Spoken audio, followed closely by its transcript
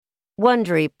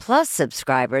Wondery Plus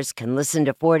subscribers can listen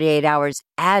to 48 Hours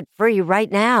ad-free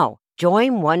right now.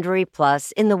 Join Wondery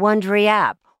Plus in the Wondery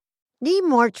app. Need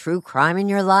more true crime in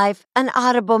your life? An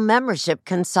Audible membership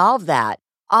can solve that.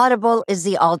 Audible is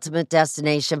the ultimate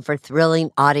destination for thrilling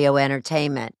audio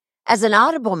entertainment. As an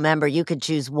Audible member, you could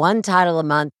choose one title a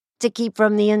month to keep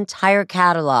from the entire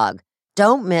catalog.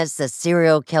 Don't miss The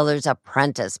Serial Killer's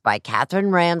Apprentice by Katherine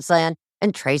Ramsland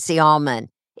and Tracy Ullman.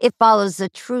 It follows the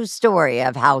true story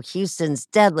of how Houston's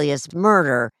deadliest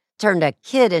murder turned a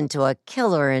kid into a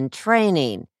killer in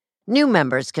training. New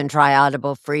members can try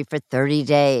Audible free for 30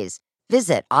 days.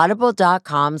 Visit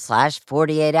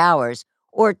audible.com/48 hours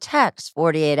or text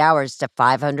 48 hours to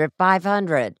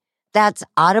 500-500. That's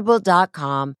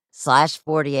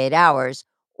audible.com/48 hours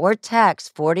or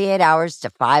text 48 hours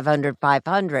to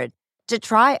 500-500 to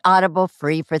try Audible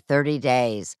free for 30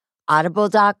 days.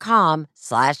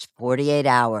 Audible.com/48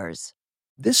 hours.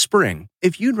 This spring,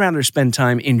 if you'd rather spend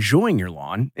time enjoying your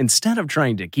lawn instead of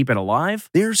trying to keep it alive,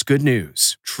 there's good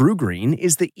news. True Green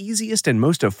is the easiest and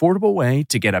most affordable way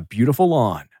to get a beautiful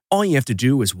lawn. All you have to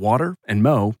do is water and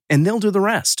mow, and they'll do the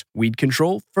rest. Weed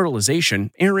control,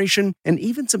 fertilization, aeration, and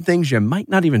even some things you might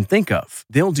not even think of.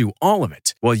 They'll do all of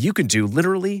it, while you can do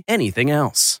literally anything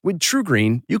else. With True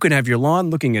Green, you can have your lawn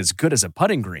looking as good as a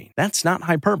putting green. That's not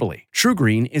hyperbole. True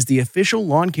Green is the official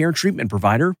lawn care treatment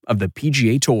provider of the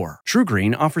PGA Tour. True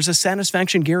Green offers a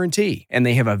satisfaction guarantee, and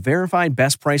they have a verified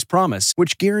best price promise,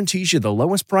 which guarantees you the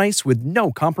lowest price with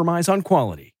no compromise on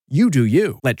quality. You do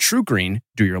you. Let True Green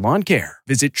do your lawn care.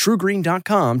 Visit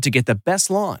TrueGreen.com to get the best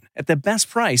lawn at the best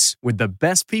price with the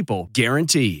best people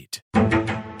guaranteed.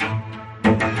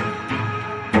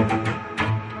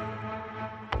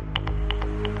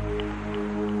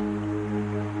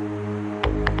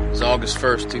 It's August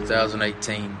 1st,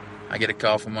 2018. I get a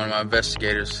call from one of my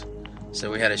investigators. Said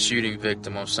we had a shooting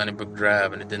victim on Sunnybrook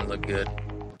Drive and it didn't look good.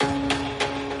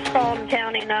 Fulton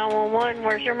County 911,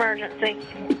 where's your emergency?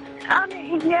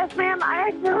 Yes, ma'am. I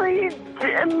actually,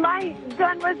 my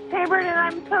gun was tampered, and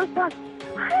I'm so sorry.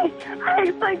 I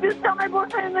explained this to my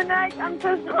boyfriend in the night. I'm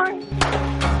so sorry.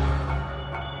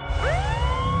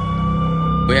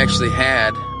 We actually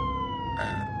had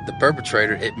the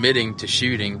perpetrator admitting to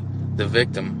shooting the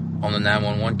victim on the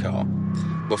 911 call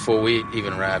before we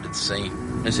even arrived at the scene.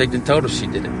 Ms. Higdon told us she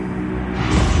did it.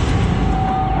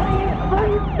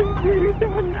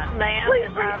 Ma'am,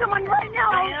 please bring someone right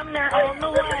now. Ma'am, they're on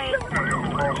the way.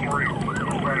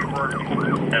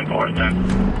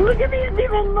 Look at me,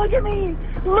 Stephen. Look at me.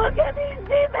 Look at me,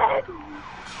 Stephen.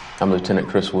 I'm Lieutenant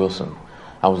Chris Wilson.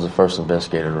 I was the first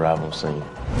investigator to arrive on scene.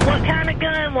 What kind of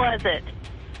gun was it?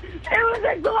 It was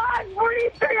a Glock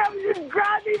 43. I was just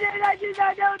grabbing it. I did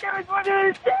not know there was one of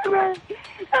those cameras.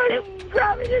 I was just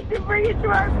grabbing it to bring it to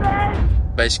our bed.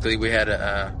 Basically, we had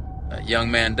a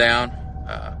young man down,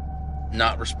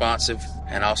 not responsive,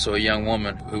 and also a young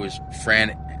woman who was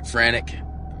frantic,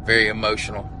 very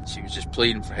emotional. She was just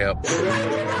pleading for help.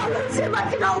 I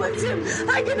cannot lose him.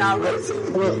 I cannot lose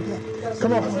him. Look,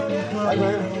 come on.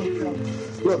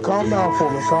 Look, calm down for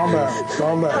me. Calm down.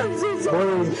 Calm down. I'm so sorry. I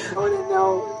want to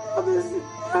know how this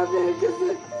happened because I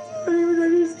don't even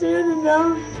understand it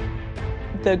now.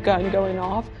 The gun going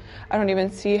off, I don't even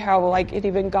see how it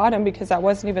even got him because I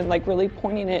wasn't even really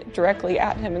pointing it directly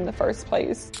at him in the first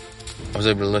place. I was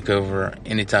able to look over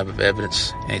any type of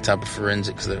evidence, any type of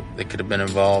forensics that could have been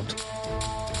involved,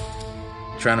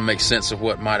 trying to make sense of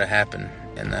what might have happened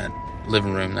in that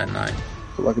living room that night.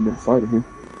 I feel like I've been fighting here.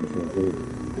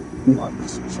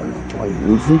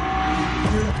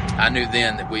 I knew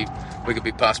then that we could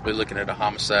be possibly looking at a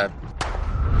homicide.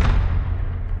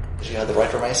 You have the right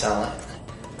to remain silent.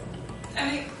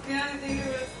 I think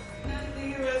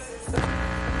it was.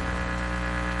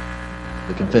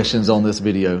 The confession's on this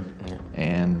video,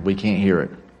 and we can't hear it.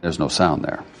 There's no sound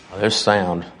there. There's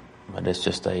sound, but it's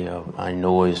just a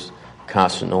noise,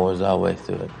 constant noise all the way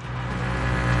through it.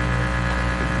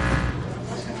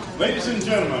 Ladies and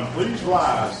gentlemen, please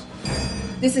rise.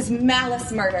 This is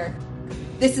malice murder.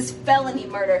 This is felony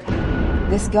murder.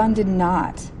 This gun did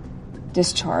not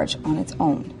discharge on its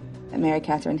own. Mary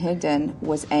Katherine Higdon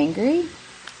was angry.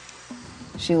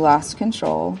 She lost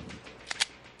control,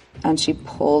 and she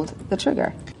pulled the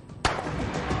trigger. I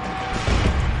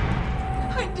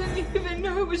didn't even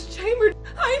know it was chambered.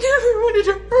 I never wanted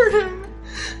to hurt him.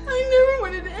 I never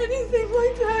wanted anything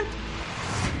like that.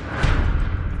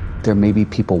 There may be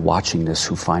people watching this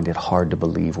who find it hard to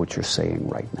believe what you're saying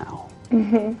right now.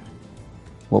 Mm-hmm.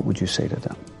 What would you say to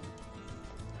them?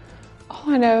 All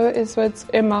I know is what's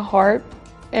in my heart,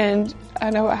 and I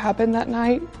know what happened that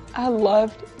night. I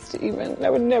loved Stephen. I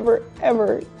would never,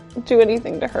 ever do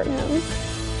anything to hurt him.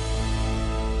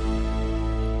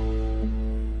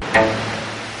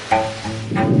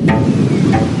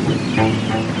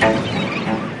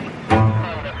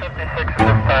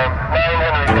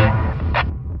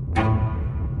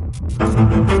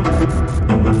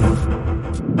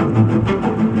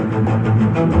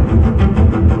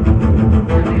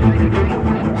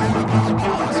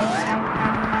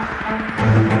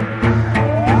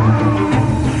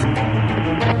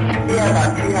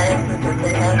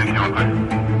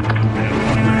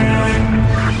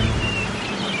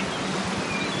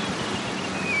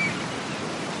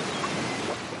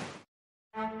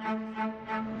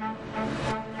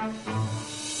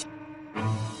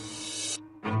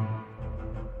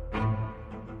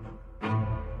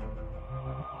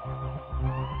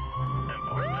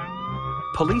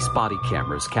 Police body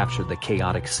cameras captured the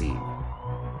chaotic scene.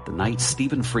 The night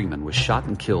Stephen Freeman was shot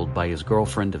and killed by his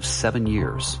girlfriend of 7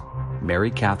 years,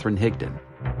 Mary Katherine Higdon,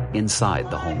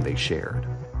 inside the home they shared.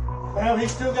 Well,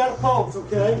 he's still got a pulse,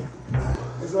 okay?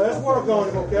 Let's work on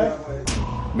him,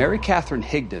 okay? Mary Katherine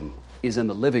Higdon is in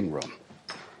the living room,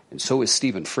 and so is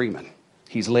Stephen Freeman.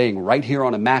 He's laying right here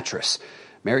on a mattress.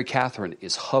 Mary Katherine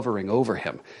is hovering over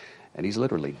him, and he's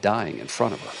literally dying in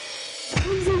front of her.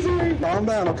 Calm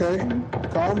down, okay?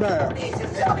 Calm down. Please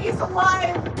just tell me he's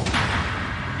alive.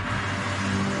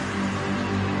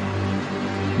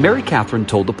 Mary Katherine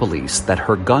told the police that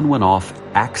her gun went off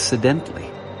accidentally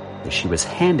as she was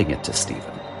handing it to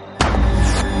Stephen,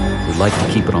 who'd like to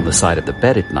keep it on the side of the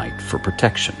bed at night for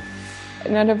protection.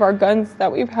 None of our guns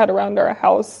that we've had around our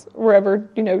house were ever,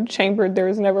 chambered. There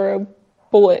was never a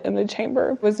bullet in the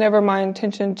chamber. It was never my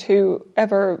intention to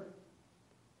ever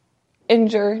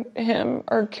injure him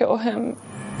or kill him.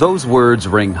 Those words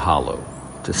ring hollow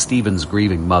to Stephen's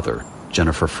grieving mother,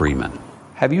 Jennifer Freeman.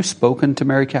 Have you spoken to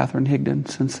Mary Katherine Higdon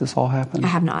since this all happened? I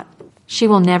have not. She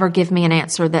will never give me an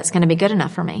answer that's going to be good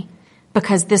enough for me,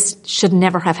 because this should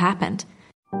never have happened.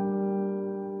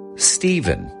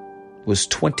 Stephen was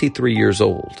 23 years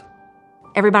old.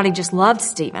 Everybody just loved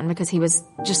Stephen because he was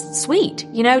just sweet,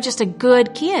 just a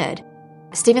good kid.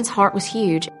 Stephen's heart was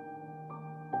huge.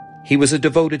 He was a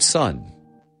devoted son.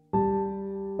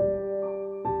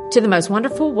 To the most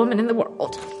wonderful woman in the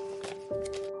world.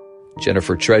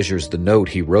 Jennifer treasures the note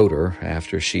he wrote her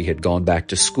after she had gone back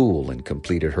to school and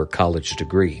completed her college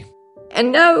degree.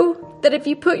 And know that if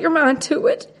you put your mind to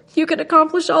it, you can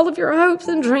accomplish all of your hopes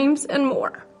and dreams and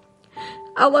more.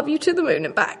 I love you to the moon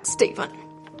and back, Stephen.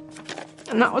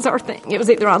 And that was our thing. It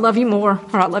was either I love you more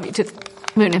or I love you to the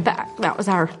moon and back. That was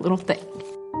our little thing.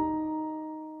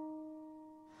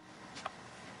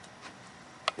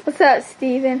 What's up,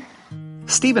 Stephen?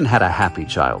 Stephen had a happy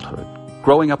childhood,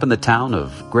 growing up in the town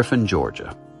of Griffin,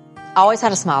 Georgia. Always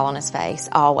had a smile on his face,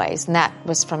 always. And that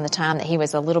was from the time that he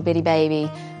was a little bitty baby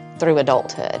through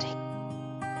adulthood.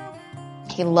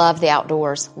 He loved the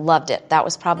outdoors, loved it. That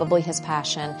was probably his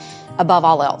passion. Above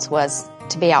all else was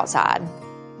to be outside.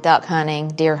 Duck hunting,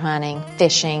 deer hunting,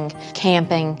 fishing,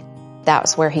 camping. That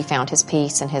was where he found his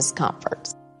peace and his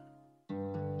comforts.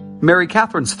 Mary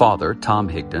Katherine's father, Tom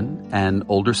Higdon, and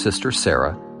older sister,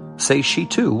 Sarah, say she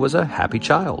too was a happy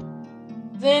child.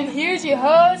 Then here's your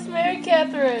host, Mary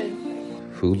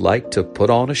Katherine, who liked to put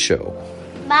on a show.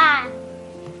 Bye.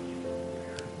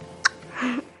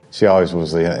 She always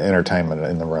was the entertainment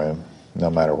in the room,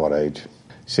 no matter what age.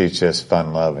 She's just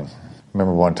fun-loving.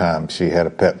 Remember one time she had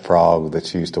a pet frog that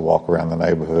she used to walk around the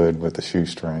neighborhood with a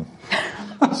shoestring.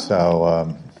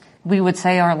 We would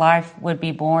say our life would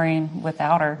be boring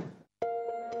without her.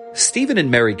 Stephen and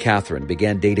Mary Katherine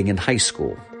began dating in high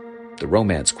school. The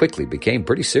romance quickly became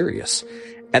pretty serious,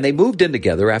 and they moved in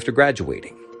together after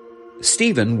graduating.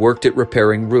 Stephen worked at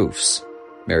repairing roofs.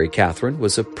 Mary Katherine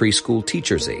was a preschool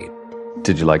teacher's aide.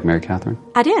 Did you like Mary Katherine?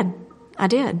 I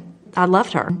did. I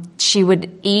loved her. She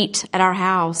would eat at our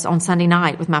house on Sunday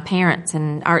night with my parents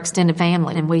and our extended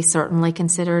family, and we certainly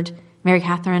considered Mary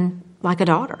Katherine like a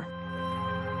daughter.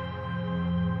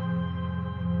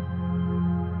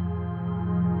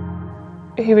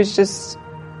 He was just,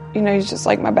 he's just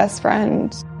like my best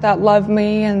friend that loved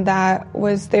me and that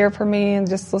was there for me and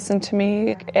just listened to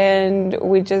me. And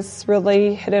we just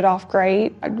really hit it off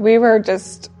great. We were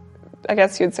just, I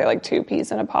guess you'd say, like two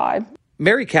peas in a pod.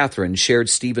 Mary Katherine shared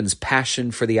Stephen's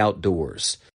passion for the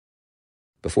outdoors.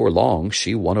 Before long,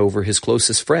 she won over his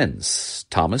closest friends,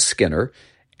 Thomas Skinner,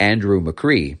 Andrew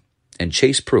McCree, and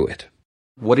Chase Pruitt.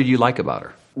 What did you like about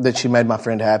her? That she made my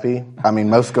friend happy. I mean,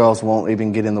 most girls won't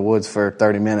even get in the woods for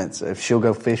 30 minutes. If she'll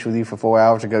go fish with you for 4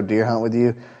 hours or go deer hunt with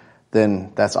you,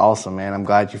 then that's awesome, man. I'm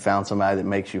glad you found somebody that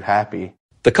makes you happy.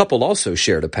 The couple also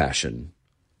shared a passion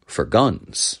for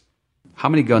guns. How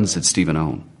many guns did Stephen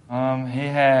own? He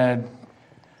had,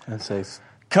 I'd say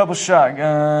Couple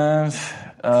shotguns,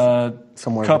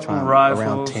 somewhere couple rifles.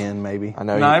 around 10 maybe. I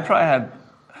know. No, he probably had,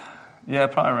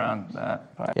 probably around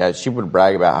that. Probably. Yeah, she would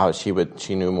brag about how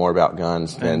she knew more about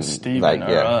guns than Stephen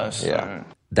or us. Yeah.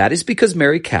 That is because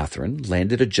Mary Katherine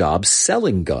landed a job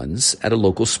selling guns at a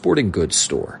local sporting goods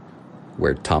store,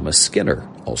 where Thomas Skinner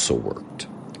also worked.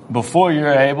 Before you're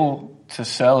able to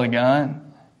sell a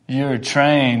gun, you're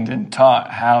trained and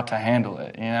taught how to handle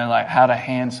it, like how to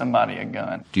hand somebody a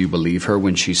gun. Do you believe her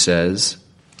when she says,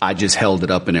 I just held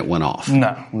it up and it went off?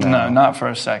 No, not for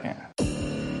a second.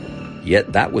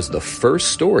 Yet that was the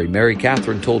first story Mary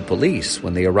Katherine told police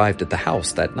when they arrived at the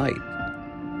house that night.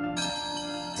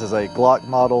 This is a Glock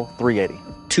Model 380.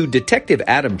 To Detective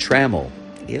Adam Trammell,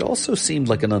 it also seemed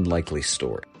like an unlikely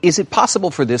story. Is it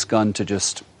possible for this gun to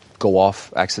just go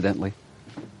off accidentally?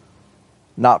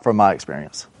 Not from my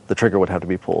experience. The trigger would have to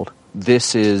be pulled.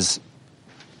 This is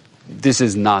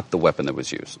not the weapon that was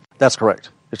used. That's correct.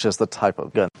 It's just the type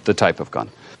of gun. The type of gun.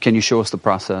 Can you show us the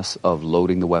process of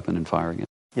loading the weapon and firing it?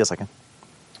 Yes, I can.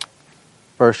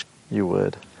 First, you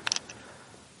would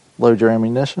load your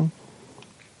ammunition.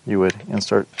 You would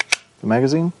insert the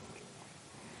magazine.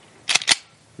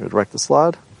 You would rect the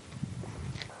slide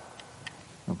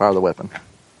and fire the weapon.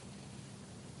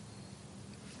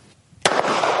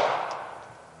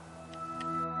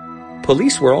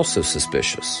 Police were also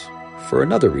suspicious for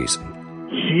another reason.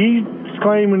 She's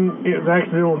claiming it was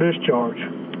accidental discharge.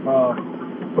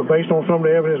 But based on some of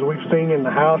the evidence we've seen in the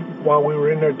house while we were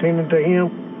in there tending to him,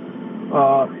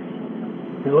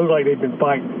 it looked like they'd been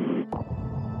fighting.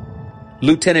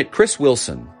 Lieutenant Chris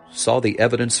Wilson saw the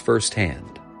evidence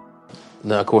firsthand.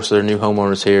 Now, of course, there are new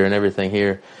homeowners here, and everything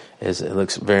here it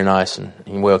looks very nice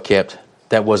and well kept.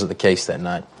 That wasn't the case that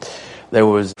night. There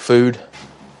was food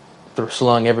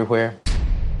slung everywhere,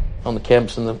 on the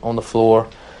cabinets, on the floor,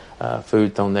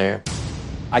 food thrown there.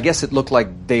 I guess it looked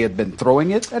like they had been throwing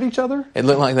it at each other? It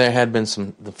looked like there had been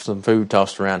some food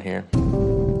tossed around here.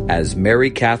 As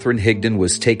Mary Katherine Higdon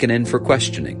was taken in for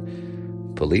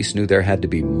questioning, police knew there had to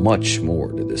be much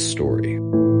more to this story.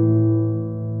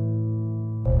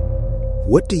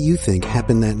 What do you think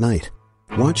happened that night?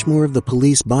 Watch more of the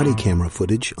police body camera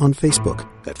footage on Facebook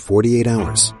at 48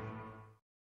 Hours.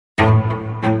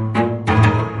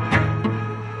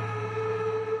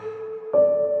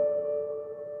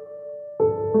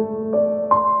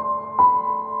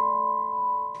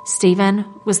 Stephen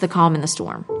was the calm in the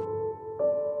storm.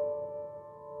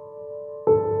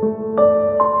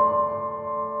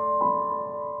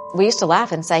 We used to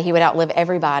laugh and say he would outlive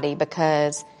everybody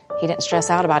because he didn't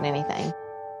stress out about anything.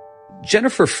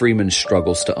 Jennifer Freeman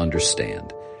struggles to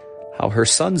understand how her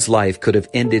son's life could have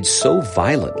ended so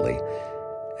violently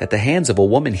at the hands of a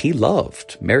woman he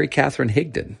loved, Mary Katherine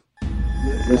Higdon.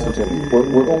 Listen to me.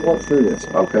 We're going to work through this,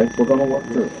 okay? We're going to work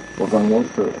through it. We're going to work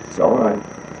through it. It's all right,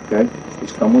 okay?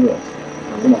 Just come with us.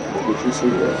 Come on, we'll get you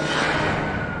seated.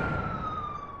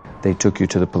 They took you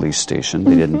to the police station.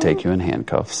 They didn't take you in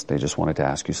handcuffs. They just wanted to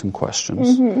ask you some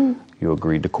questions. You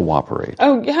agreed to cooperate.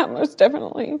 Oh, yeah, most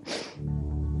definitely.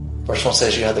 First one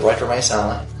says you have the right to remain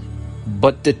silent.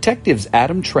 But detectives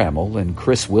Adam Trammell and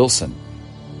Chris Wilson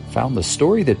found the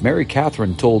story that Mary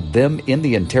Katherine told them in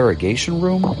the interrogation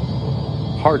room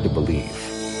hard to believe.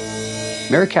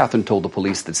 Mary Katherine told the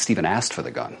police that Stephen asked for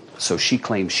the gun, so she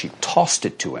claims she tossed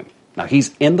it to him. Now,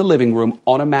 he's in the living room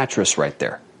on a mattress right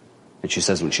there. And she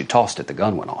says when she tossed it, the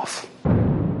gun went off.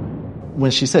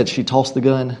 When she said she tossed the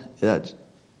gun, that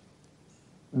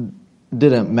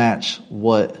didn't match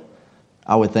what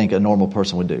I would think a normal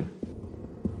person would do.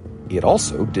 It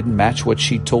also didn't match what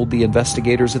she told the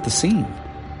investigators at the scene.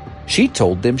 She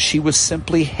told them she was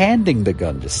simply handing the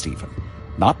gun to Stephen,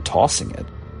 not tossing it.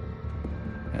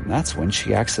 And that's when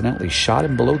she accidentally shot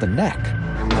him below the neck.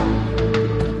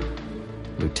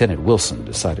 Lieutenant Wilson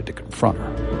decided to confront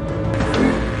her.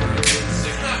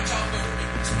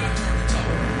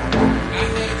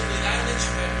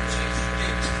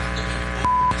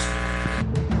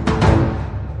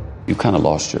 You kind of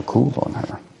lost your cool on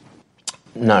her.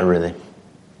 Not really.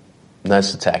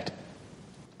 That's the tactic.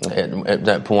 At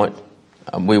that point,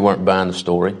 we weren't buying the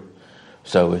story,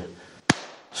 so we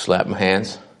slapped my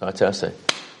hands. I said,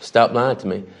 stop lying to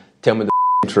me. Tell me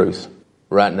the truth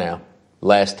right now,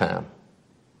 last time.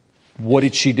 What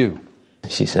did she do?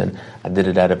 She said, I did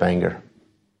it out of anger.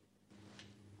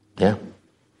 Yeah,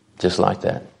 just like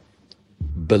that.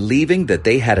 Believing that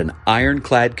they had an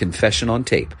ironclad confession on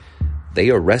tape, they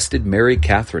arrested Mary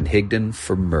Katherine Higdon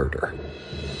for murder.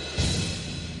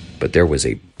 But there was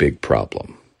a big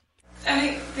problem.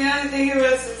 I think it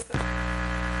was.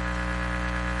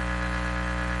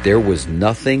 There was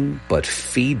nothing but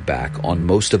feedback on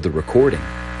most of the recording.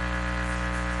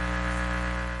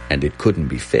 and it couldn't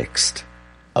be fixed.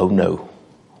 Oh no.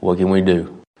 What can we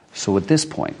do? So at this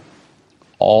point,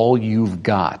 all you've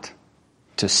got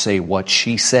to say what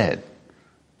she said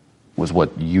was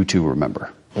what you two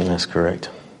remember. That's correct.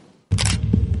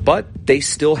 But they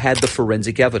still had the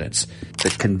forensic evidence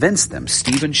that convinced them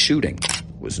Stephen's shooting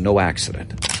was no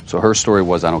accident. So her story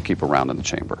was, I don't keep around in the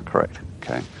chamber. Correct.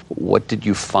 Okay. What did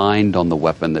you find on the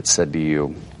weapon that said to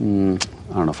you,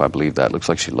 I don't know if I believe that. Looks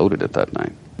like she loaded it that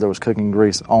night. There was cooking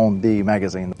grease on the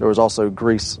magazine. There was also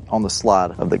grease on the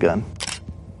slide of the gun,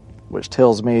 which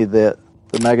tells me that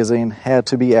the magazine had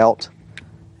to be out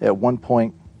at one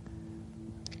point,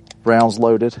 rounds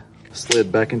loaded,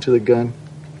 slid back into the gun,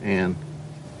 and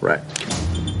racked.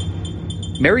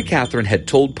 Mary Katherine had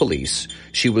told police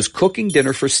she was cooking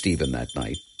dinner for Stephen that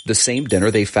night, the same dinner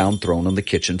they found thrown on the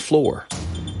kitchen floor.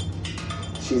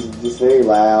 She's just very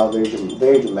loud,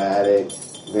 very dramatic,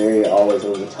 very always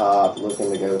over the top,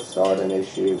 looking to go start an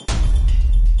issue.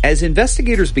 As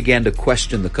investigators began to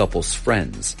question the couple's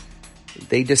friends,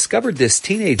 they discovered this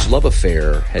teenage love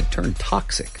affair had turned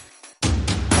toxic.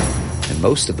 And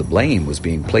most of the blame was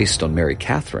being placed on Mary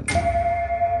Katherine.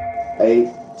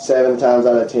 7 times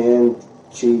out of 10,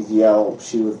 she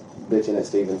was bitching at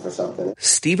Stephen for something.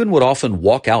 Stephen would often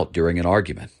walk out during an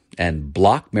argument and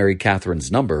block Mary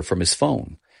Katherine's number from his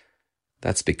phone.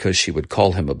 That's because she would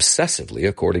call him obsessively,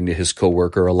 according to his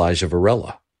coworker Elijah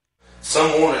Varela.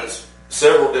 Some mornings,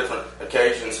 several different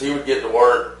occasions, he would get to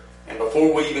work, and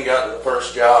before we even got to the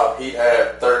first job, he'd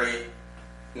have 30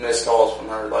 missed calls from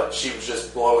her. Like, she was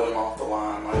just blowing him off the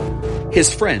line.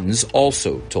 His friends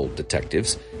also told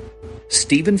detectives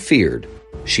Stephen feared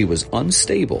she was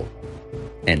unstable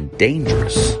and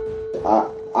dangerous.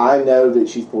 I know that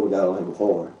she's pulled a gun on him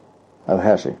before. Oh,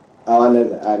 has she? Oh, I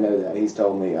know that. He's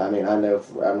told me. I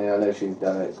know she's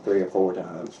done it 3 or 4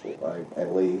 times, like,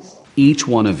 at least. Each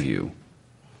one of you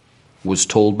was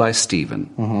told by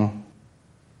Stephen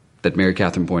that Mary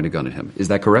Katherine pointed a gun at him. Is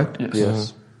that correct?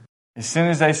 Yes. As soon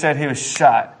as they said he was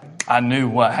shot, I knew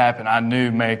what happened. I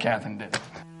knew Mary Katherine did it.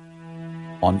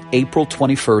 On April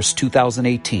 21st,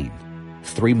 2018,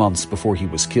 3 months before he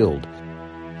was killed,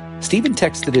 Stephen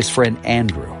texted his friend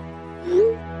Andrew.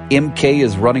 MK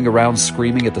is running around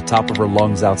screaming at the top of her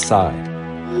lungs outside.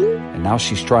 And now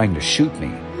she's trying to shoot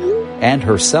me and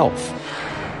herself.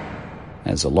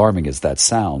 As alarming as that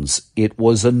sounds, it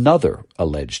was another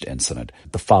alleged incident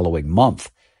the following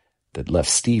month that left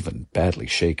Stephen badly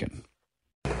shaken.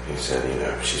 He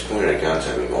said, she's pointed a gun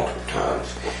at me multiple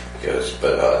times.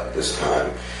 But this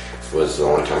time was the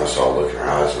only time I saw a look in her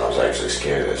eyes, and I was actually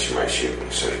scared that she might shoot me.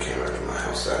 So he came over to my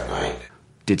house that night.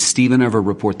 Did Stephen ever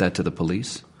report that to the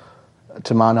police?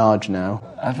 To my knowledge, no.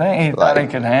 I think he thought he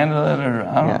could handle it, or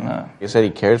I don't know. He said he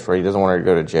cares for her. He doesn't want her to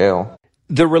go to jail.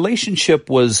 The relationship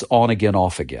was on again,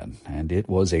 off again, and it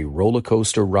was a roller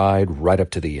coaster ride right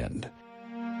up to the end.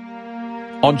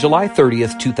 On July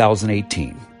 30th,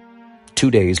 2018, 2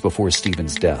 days before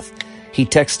Stephen's death, he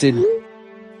texted,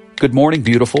 "Good morning,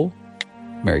 beautiful."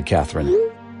 Mary Katherine,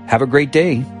 "Have a great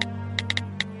day."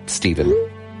 Stephen,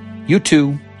 "You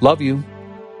too, love you."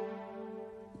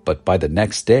 But by the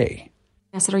next day,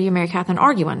 I said, "Are you and Mary Katherine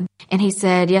arguing?" And he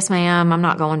said, "Yes, ma'am, I'm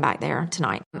not going back there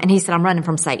tonight." And he said, "I'm running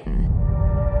from Satan."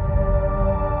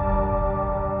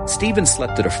 Stephen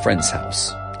slept at a friend's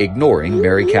house, ignoring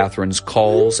Mary Katherine's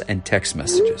calls and text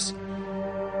messages.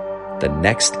 The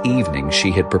next evening,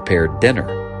 she had prepared dinner,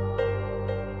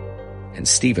 and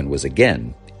Stephen was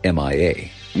again MIA.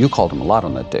 You called him a lot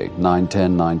on that day.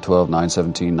 9:10, 9:12,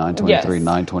 9:17, 9:23, Yes.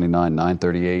 9:29,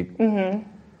 9:38. Mm-hmm.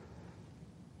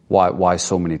 Why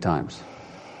so many times?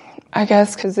 I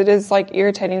guess because it is like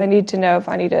irritating. I need to know if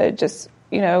I need to just,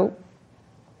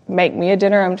 make me a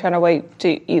dinner. I'm trying to wait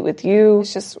to eat with you.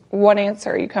 It's just one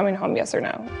answer. Are you coming home, yes or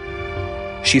no?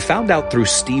 She found out through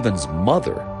Stephen's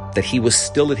mother that he was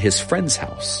still at his friend's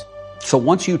house. So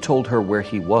once you told her where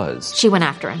he was... She went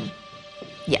after him.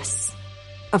 Yes.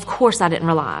 Of course I didn't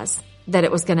realize that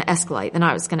it was going to escalate, the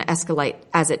night was going to escalate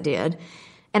as it did.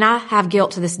 And I have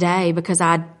guilt to this day because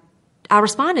I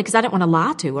responded because I didn't want to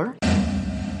lie to her.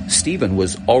 Stephen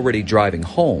was already driving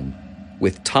home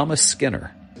with Thomas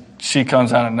Skinner. She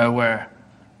comes out of nowhere,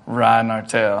 riding our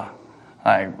tail,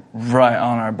 like right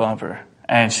on our bumper.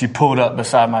 And she pulled up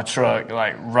beside my truck,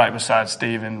 like right beside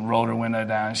Stephen, rolled her window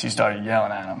down, and she started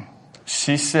yelling at him.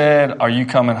 She said, "Are you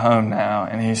coming home now?"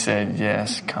 And he said,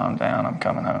 "Yes, calm down, I'm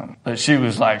coming home." But she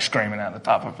was like screaming at the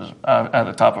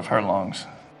top of her lungs.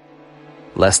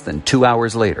 Less than 2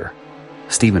 hours later,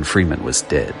 Stephen Freeman was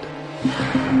dead.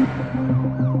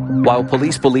 While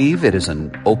police believe it is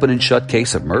an open and shut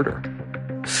case of murder,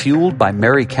 fueled by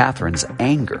Mary Katherine's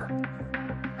anger,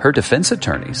 Her defense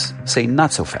attorneys say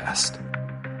not so fast.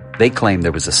 They claim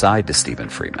there was a side to Stephen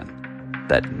Freeman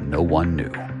that no one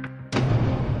knew.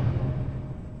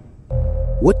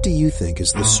 What do you think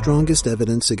is the strongest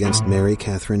evidence against Mary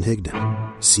Katherine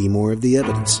Higdon? See more of the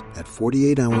evidence at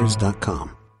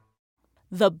 48hours.com.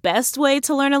 The best way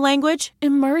to learn a language?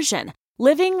 Immersion.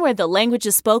 Living where the language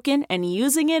is spoken and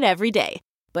using it every day.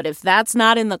 But if that's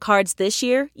not in the cards this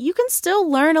year, you can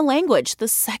still learn a language the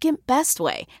second best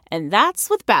way, and that's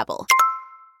with Babbel.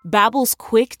 Babbel's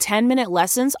quick 10-minute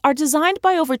lessons are designed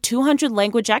by over 200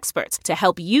 language experts to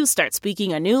help you start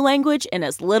speaking a new language in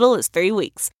as little as 3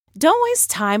 weeks. Don't waste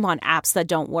time on apps that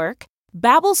don't work.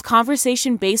 Babbel's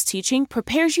conversation-based teaching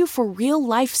prepares you for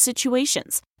real-life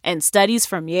situations. And studies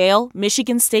from Yale,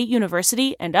 Michigan State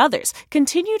University, and others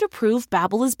continue to prove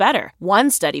Babbel is better. One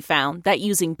study found that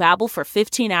using Babbel for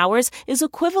 15 hours is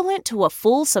equivalent to a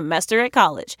full semester at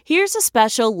college. Here's a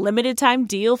special limited-time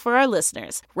deal for our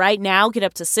listeners. Right now, get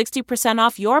up to 60%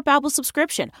 off your Babbel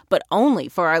subscription, but only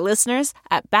for our listeners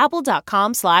at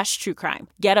Babbel.com/truecrime.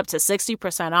 Get up to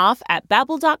 60% off at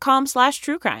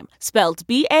Babbel.com/truecrime. Spelled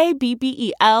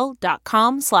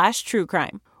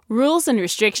BABBEL.com/truecrime. Rules and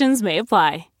restrictions may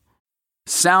apply.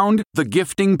 Sound the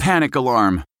gifting panic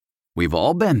alarm. We've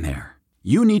all been there.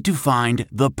 You need to find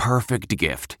the perfect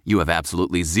gift. You have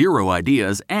absolutely zero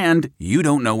ideas and you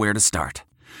don't know where to start.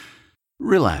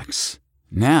 Relax.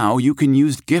 Now you can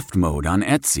use gift mode on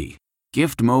Etsy.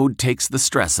 Gift mode takes the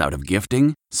stress out of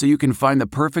gifting so you can find the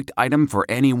perfect item for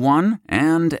anyone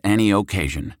and any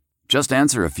occasion. Just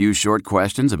answer a few short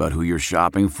questions about who you're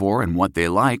shopping for and what they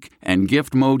like, and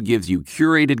Gift Mode gives you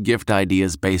curated gift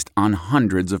ideas based on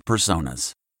hundreds of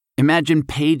personas. Imagine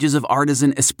pages of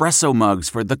artisan espresso mugs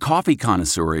for the coffee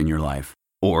connoisseur in your life.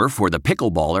 Or for the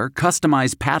pickleballer,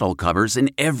 customized paddle covers in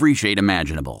every shade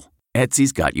imaginable.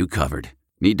 Etsy's got you covered.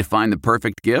 Need to find the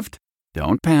perfect gift?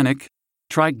 Don't panic.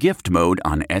 Try Gift Mode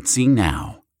on Etsy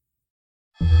now.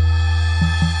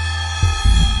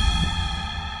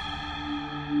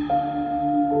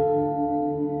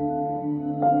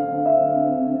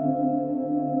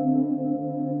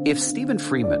 If Stephen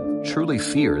Freeman truly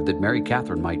feared that Mary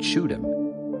Katherine might shoot him,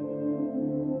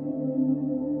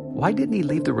 why didn't he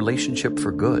leave the relationship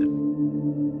for good?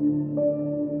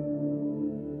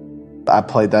 I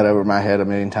played that over my head a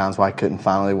million times why I couldn't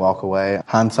finally walk away.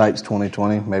 Hindsight's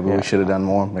 20/20. Maybe we should have done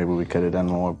more. Maybe we could have done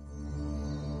more.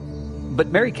 But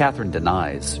Mary Katherine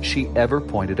denies she ever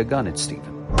pointed a gun at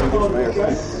Stephen.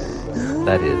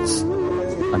 That is,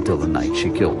 until the night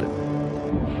she killed him.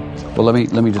 Well,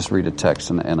 let me just read a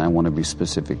text, and I want to be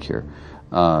specific here.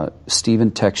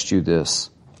 Stephen texted you this.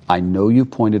 I know you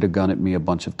pointed a gun at me a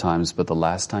bunch of times, but the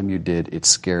last time you did, it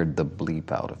scared the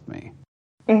bleep out of me.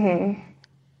 Mm-hmm.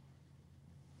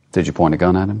 Did you point a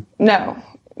gun at him? No,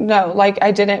 like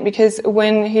I didn't, because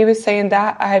when he was saying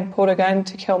that I had pulled a gun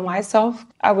to kill myself,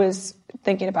 I was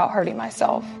thinking about hurting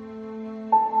myself.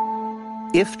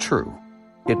 If true,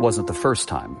 it wasn't the first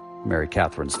time Mary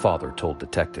Katherine's father told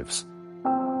detectives.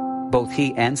 Both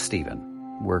he and Stephen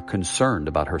were concerned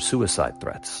about her suicide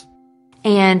threats.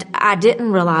 And I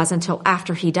didn't realize until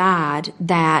after he died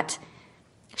that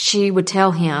she would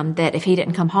tell him that if he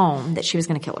didn't come home, that she was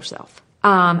going to kill herself.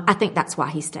 I think that's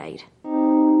why he stayed.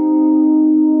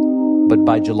 But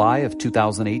by July of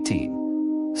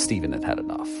 2018, Stephen had had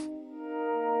enough.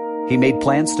 He made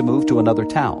plans to move to another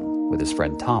town with his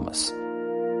friend Thomas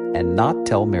and not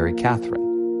tell Mary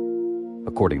Katherine,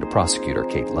 according to prosecutor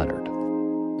Kate Leonard.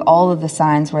 All of the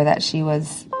signs were that she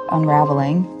was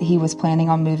unraveling. He was planning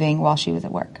on moving while she was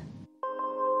at work.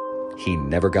 He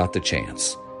never got the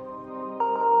chance.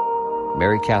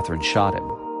 Mary Katherine shot him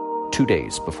 2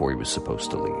 days before he was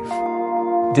supposed to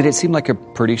leave. Did it seem like a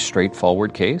pretty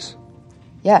straightforward case?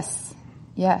 Yes.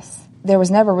 There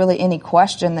was never really any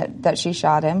question that she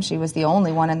shot him. She was the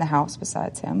only one in the house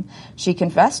besides him. She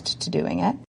confessed to doing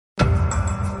it.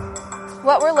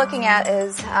 What we're looking at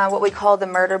is what we call the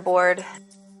murder board.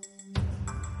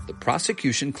 The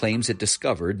prosecution claims it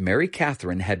discovered Mary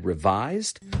Katherine had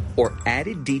revised or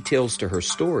added details to her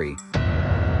story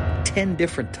 10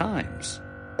 different times.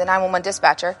 The 911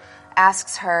 dispatcher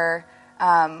asks her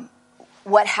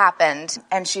what happened,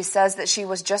 and she says that she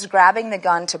was just grabbing the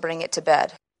gun to bring it to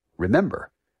bed. Remember,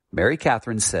 Mary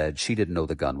Katherine said she didn't know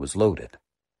the gun was loaded.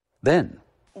 Then,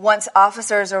 once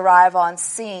officers arrive on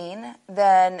scene,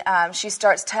 then she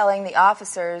starts telling the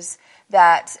officers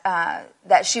that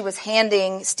she was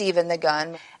handing Stephen the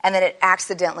gun and that it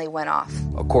accidentally went off.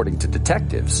 According to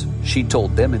detectives, she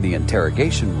told them in the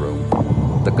interrogation room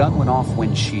the gun went off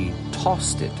when she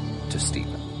tossed it to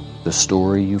Stephen. The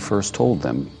story you first told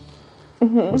them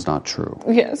was not true.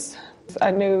 Yes.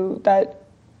 I knew that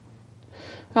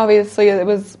Obviously, it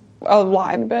was a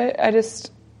lie, but I guess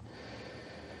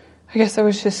I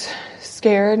was just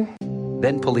scared.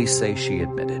 Then police say she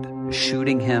admitted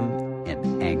shooting him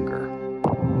in anger.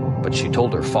 But she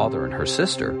told her father and her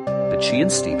sister that she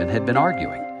and Stephen had been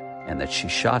arguing and that she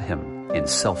shot him in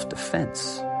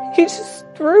self-defense. He just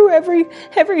threw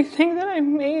everything that I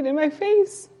made in my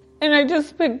face. And I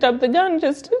just picked up the gun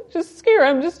just to scare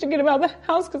him, just to get him out of the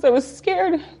house because I was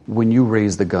scared. When you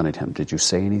raised the gun at him, did you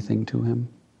say anything to him?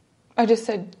 I just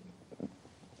said,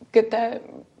 get that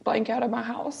blank out of my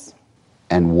house.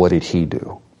 And what did he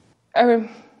do? I remember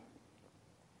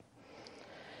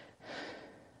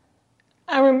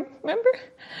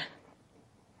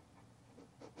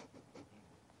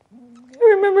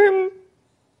him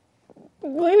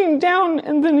leaning down,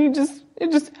 and then it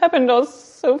just happened all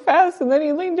so fast, and then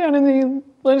he leaned down and then he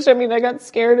lunged at me, and I got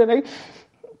scared and I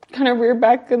kind of reared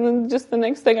back, and then just the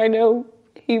next thing I know,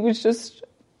 he was just,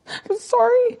 I'm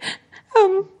sorry,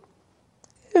 and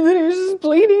then he was just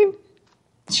bleeding.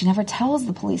 She never tells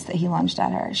the police that he lunged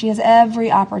at her. She has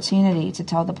every opportunity to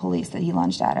tell the police that he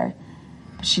lunged at her,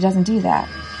 but she doesn't do that.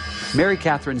 Mary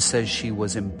Katherine says she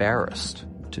was embarrassed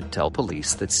to tell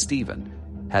police that Stephen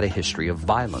had a history of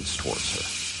violence towards her.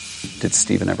 Did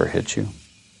Stephen ever hit you?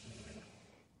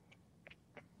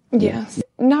 Yes.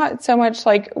 Not so much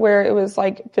like where it was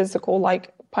like physical,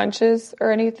 like punches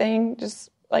or anything, just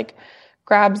like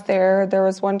grabs there. There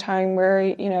was one time where,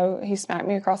 he smacked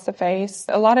me across the face.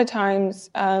 A lot of times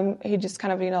he just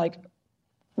kind of,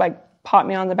 like popped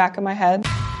me on the back of my head.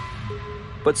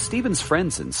 But Stephen's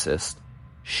friends insist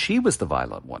she was the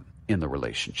violent one in the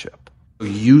relationship.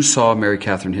 You saw Mary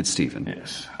Katherine hit Stephen?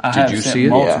 Yes. Did you see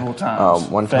it? Multiple times.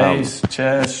 One time, face,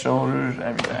 chest, shoulders,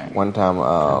 everything. One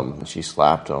time she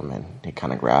slapped him, and he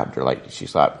kind of grabbed her, like she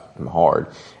slapped him hard,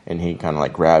 and he kind of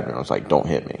like grabbed her and was like, don't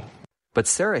hit me. But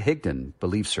Sarah Higdon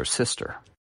believes her sister.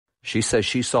 She says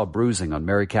she saw bruising on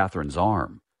Mary Katherine's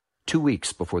arm 2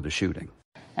 weeks before the shooting.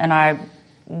 And I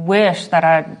wish that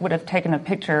I would have taken a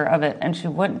picture of it, and she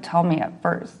wouldn't tell me at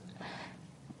first.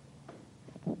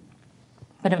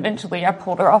 But eventually I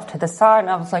pulled her off to the side, and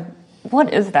I was like,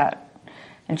 what is that?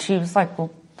 And she was like,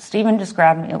 well, Stephen just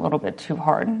grabbed me a little bit too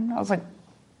hard. And I was like,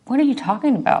 what are you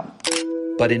talking about?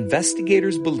 But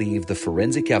investigators believe the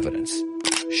forensic evidence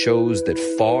shows that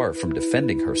far from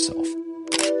defending herself,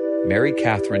 Mary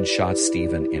Katherine shot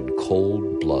Stephen in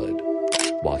cold blood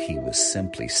while he was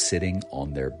simply sitting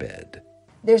on their bed.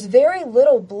 There's very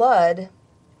little blood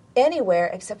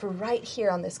anywhere except for right here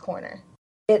on this corner.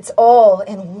 It's all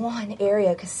in one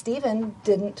area because Stephen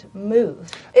didn't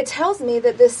move. It tells me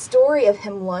that this story of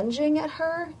him lunging at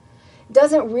her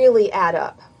doesn't really add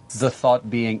up. The thought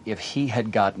being, if he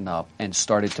had gotten up and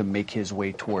started to make his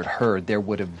way toward her, there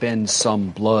would have been some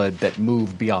blood that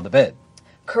moved beyond the bed.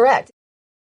 Correct.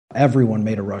 Everyone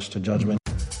made a rush to judgment.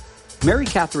 Mary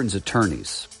Katherine's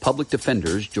attorneys, public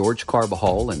defenders George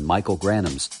Carbajal and Michael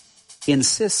Granums,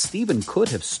 insist Stephen could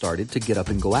have started to get up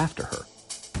and go after her.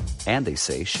 And they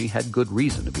say she had good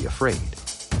reason to be afraid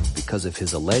because of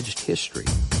his alleged history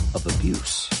of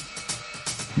abuse.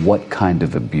 What kind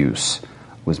of abuse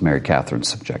was Mary Katherine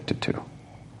subjected to?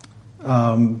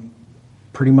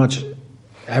 Pretty much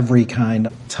every kind,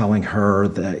 telling her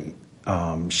that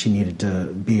she needed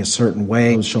to be a certain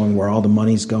way, showing where all the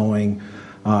money's going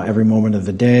every moment of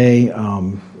the day,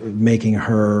 making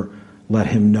her let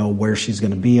him know where she's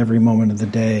going to be every moment of the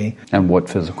day. And what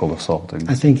physical assaulting?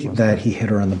 I think that he hit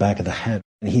her on the back of the head.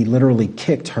 He literally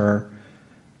kicked her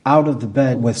out of the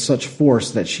bed with such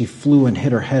force that she flew and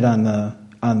hit her head on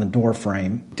the door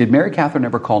frame. Did Mary Katherine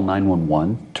ever call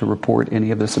 911 to report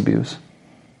any of this abuse?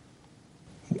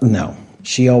 No.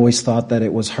 She always thought that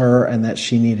it was her and that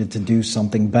she needed to do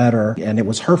something better, and it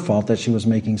was her fault that she was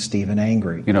making Stephen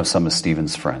angry. You know, some of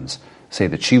Stephen's friends say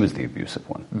that she was the abusive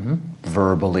one. Mm-hmm.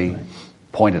 Verbally,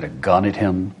 pointed a gun at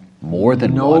him more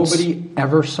than once. Nobody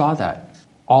ever saw that.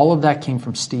 All of that came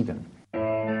from Stephen.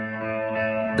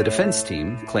 The defense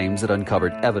team claims it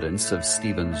uncovered evidence of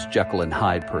Stephen's Jekyll and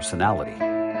Hyde personality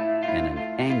and an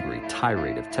angry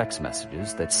tirade of text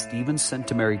messages that Stephen sent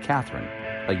to Mary Katherine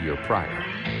a year prior.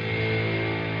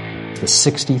 The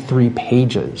 63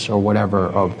 pages or whatever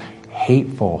of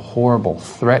hateful, horrible,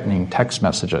 threatening text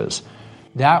messages,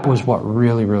 that was what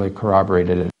really, really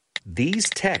corroborated it. These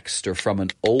texts are from an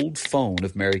old phone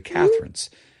of Mary Katherine's.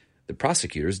 The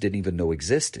prosecutors didn't even know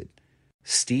existed.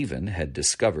 Stephen had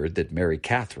discovered that Mary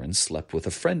Katherine slept with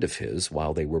a friend of his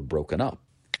while they were broken up.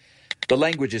 The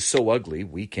language is so ugly,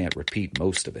 we can't repeat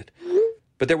most of it.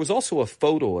 But there was also a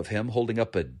photo of him holding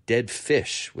up a dead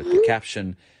fish with the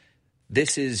caption,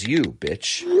 "This is you,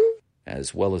 bitch,"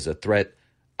 as well as a threat,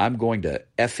 "I'm going to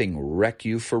effing wreck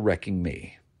you for wrecking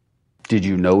me." Did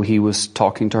you know he was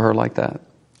talking to her like that?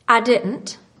 I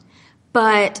didn't,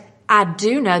 but I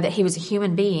do know that he was a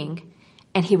human being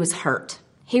and he was hurt.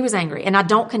 He was angry, and I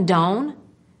don't condone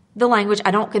the language.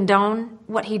 I don't condone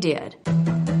what he did.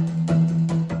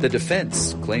 The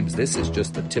defense claims this is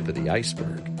just the tip of the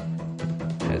iceberg.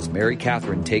 As Mary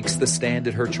Katherine takes the stand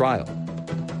at her trial,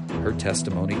 her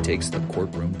testimony takes the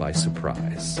courtroom by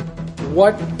surprise.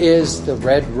 What is the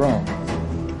red room?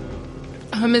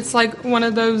 It's like one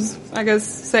of those, I guess,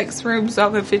 sex rooms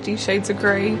off of 50 Shades of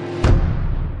Grey.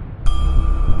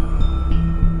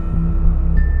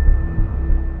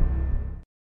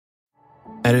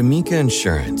 At Amica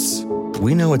Insurance,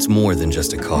 we know it's more than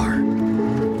just a car.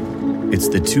 It's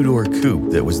the two-door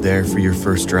coupe that was there for your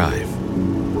first drive.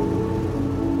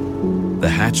 The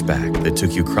hatchback that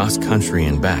took you cross-country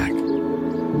and back.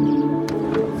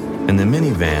 And the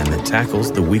minivan that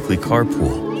tackles the weekly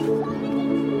carpool.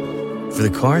 For the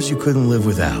cars you couldn't live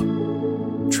without,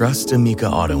 trust Amica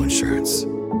Auto Insurance.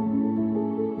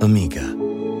 Amica.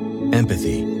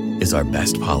 Empathy is our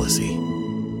best policy.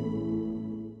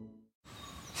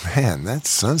 Man, that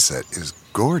sunset is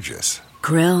gorgeous.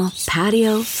 Grill,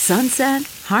 patio, sunset.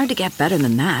 Hard to get better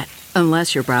than that.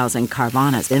 Unless you're browsing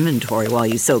Carvana's inventory while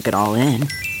you soak it all in.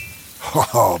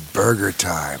 Oh, burger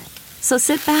time. So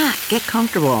sit back, get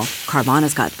comfortable.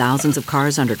 Carvana's got thousands of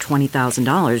cars under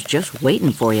 $20,000 just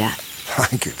waiting for you. I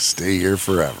could stay here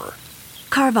forever.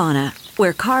 Carvana,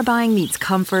 where car buying meets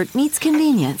comfort, meets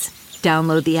convenience.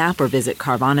 Download the app or visit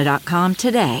Carvana.com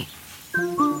today.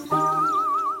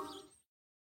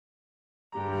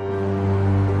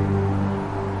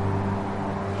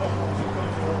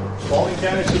 Spalding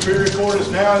County Superior Court is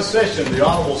now in session. The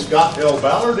Honorable Scott L.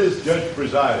 Ballard is judge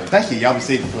presiding. Thank you. Y'all be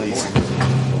seated, please.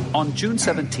 On June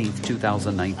 17,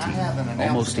 2019,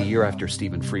 almost a year after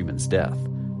Stephen Freeman's death,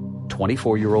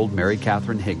 24-year-old Mary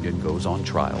Katherine Higdon goes on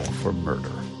trial for murder.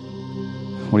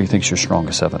 What do you think is your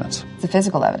strongest evidence? The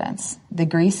physical evidence, the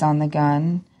grease on the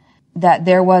gun, that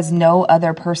there was no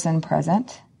other person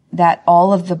present, that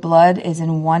all of the blood is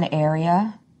in one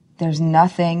area. There's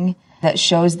nothing that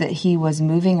shows that he was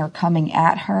moving or coming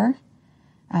at her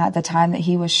at the time that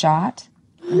he was shot.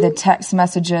 The text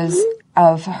messages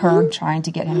of her trying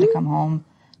to get him to come home,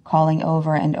 calling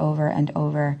over and over and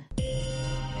over.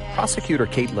 Prosecutor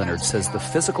Kate Leonard says the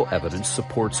physical evidence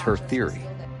supports her theory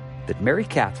that Mary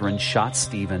Katherine shot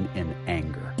Stephen in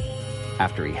anger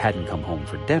after he hadn't come home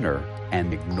for dinner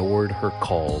and ignored her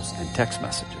calls and text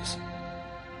messages.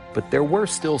 But there were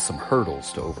still some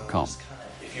hurdles to overcome.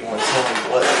 If you want to tell me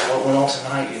what went on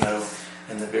tonight,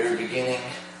 in the very beginning.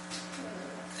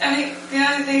 The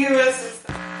only thing it was...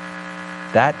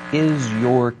 That is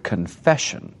your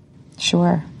confession.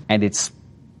 Sure. And it's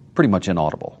pretty much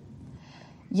inaudible.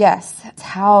 Yes.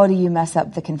 How do you mess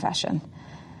up the confession?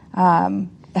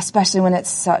 Especially when it's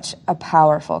such a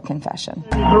powerful confession.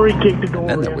 Hurry kicked the door.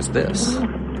 Then there was this.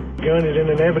 Gun is in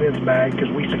an evidence bag because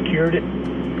we secured it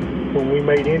when we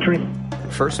made entry.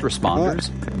 First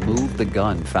responders moved the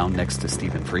gun found next to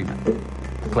Stephen Freeman,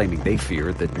 claiming they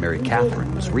feared that Mary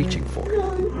Katherine was reaching for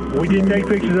it. We did take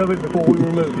pictures of it before we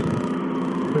removed it.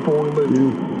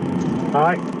 All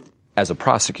right? As a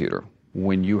prosecutor,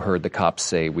 when you heard the cops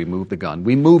say, we moved the gun,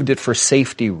 we moved it for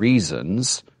safety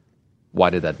reasons, why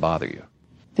did that bother you?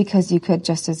 Because you could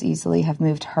just as easily have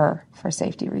moved her for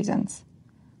safety reasons.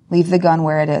 Leave the gun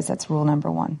where it is. That's rule number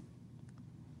 1.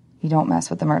 You don't mess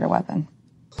with the murder weapon.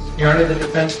 Your Honor, the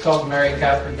defense called Mary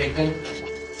Katherine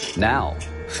Higdon. Now,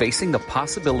 facing the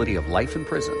possibility of life in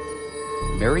prison,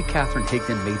 Mary Katherine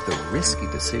Higdon made the risky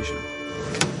decision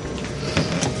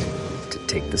to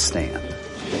take the stand.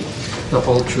 The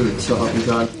whole truth, so help you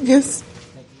God. Yes.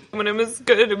 When it was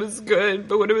good, it was good.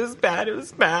 But when it was bad, it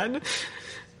was bad.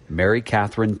 Mary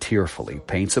Katherine tearfully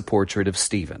paints a portrait of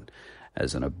Stephen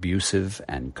as an abusive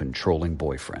and controlling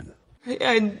boyfriend.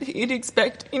 And he'd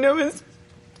expect, his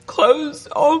clothes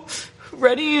all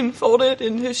ready and folded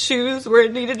and his shoes where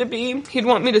it needed to be. He'd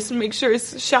want me to make sure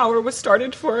his shower was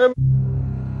started for him.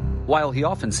 While he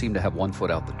often seemed to have one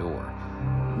foot out the door,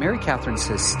 Mary Katherine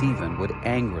says Stephen would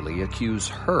angrily accuse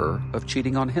her of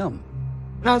cheating on him.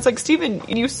 And I was like, Stephen,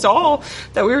 you saw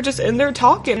that we were just in there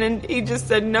talking. And he just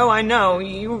said, no, I know.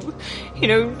 You're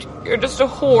just a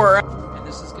whore.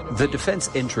 The defense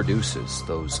introduces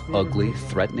those ugly,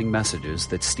 threatening messages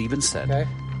that Stephen sent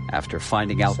after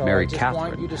finding out Mary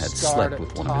Katherine had slept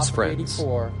with one of his friends.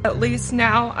 84. At least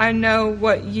now I know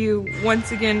what you,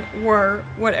 once again, were,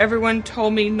 what everyone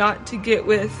told me not to get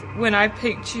with when I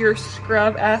picked your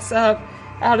scrub ass up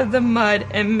out of the mud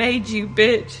and made you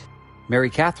bitch. Mary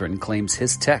Katherine claims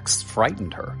his texts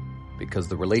frightened her because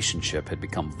the relationship had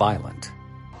become violent.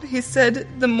 He said,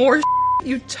 the more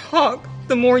You talk,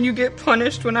 the more you get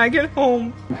punished when I get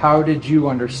home. How did you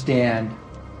understand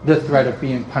the threat of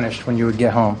being punished when you would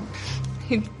get home?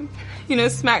 He'd,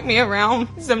 smack me around.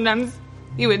 Sometimes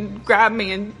he would grab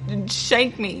me and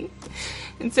shake me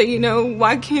and say,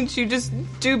 why can't you just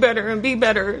do better and be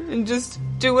better and just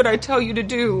do what I tell you to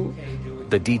do?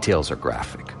 The details are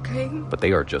graphic, Okay. but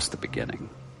they are just the beginning.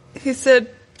 He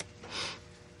said,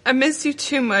 I miss you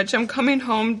too much. I'm coming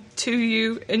home to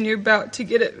you and you're about to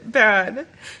get it bad.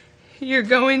 You're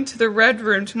going to the Red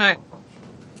Room tonight.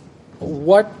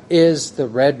 What is the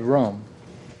Red Room?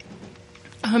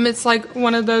 It's like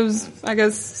one of those, I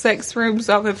guess, sex rooms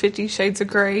off of 50 Shades of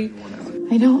Grey.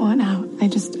 I don't want out.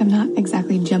 I'm not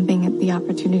exactly jumping at the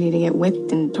opportunity to get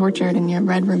whipped and tortured in your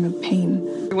red room of pain.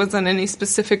 It wasn't any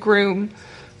specific room,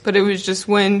 but it was just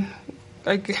when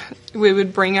we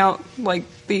would bring out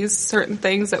these certain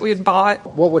things that we had bought.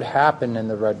 What would happen in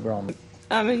the Red Room?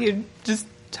 He'd just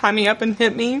tie me up and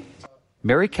hit me.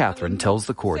 Mary Katherine tells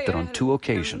the court that on 2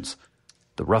 occasions,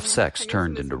 the rough sex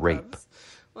turned into rape.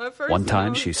 One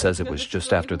time, she says it was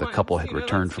just after the couple had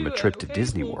returned from a trip to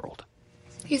Disney World.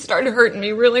 He started hurting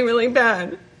me really, really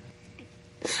bad.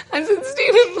 I said,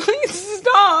 Stephen, please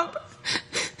stop.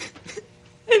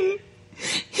 And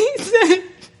he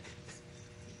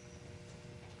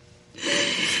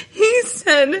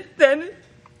said that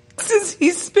since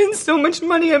he spends so much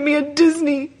money on me at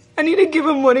Disney, I need to give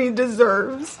him what he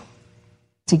deserves.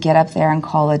 To get up there and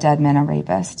call a dead man a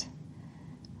rapist,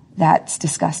 that's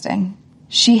disgusting.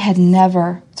 She had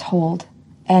never told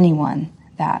anyone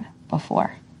that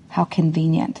before. How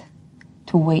convenient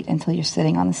to wait until you're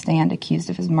sitting on the stand accused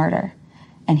of his murder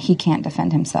and he can't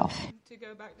defend himself.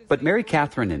 But Mary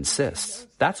Katherine insists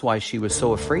that's why she was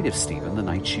so afraid of Stephen the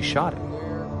night she shot him.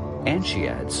 And she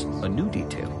adds a new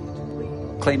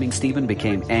detail, claiming Stephen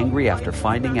became angry after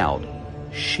finding out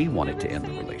she wanted to end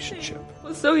the relationship.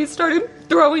 So he started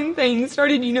throwing things,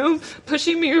 started,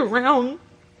 pushing me around.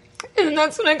 And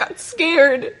that's when I got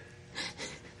scared.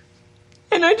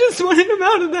 And I just wanted him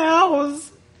out of the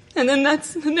house. And then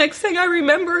that's the next thing I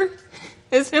remember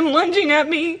is him lunging at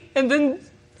me. And then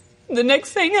the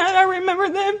next thing I remember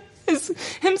then is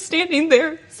him standing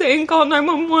there saying, call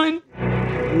 911.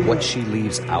 What she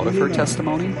leaves out of her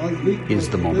testimony is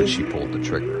the moment she pulled the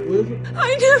trigger.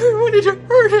 I never wanted to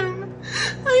hurt him.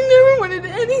 I never wanted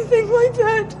anything like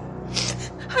that.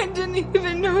 I didn't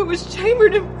even know it was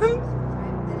chambered in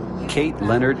him. Kate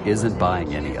Leonard isn't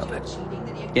buying any of it.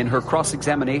 In her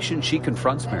cross-examination, she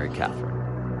confronts Mary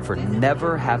Katherine for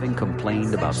never having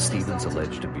complained about Stephen's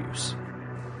alleged abuse.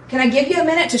 Can I give you a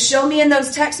minute to show me in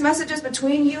those text messages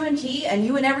between you and he and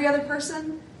you and every other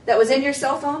person that was in your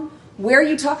cell phone where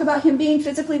you talk about him being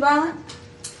physically violent?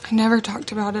 I never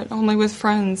talked about it, only with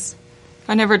friends.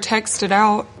 I never texted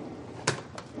out.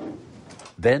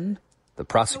 Then, the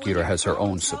prosecutor has her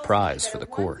own surprise for the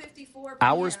court.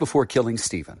 Hours before killing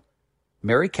Stephen,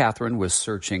 Mary Katherine was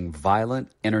searching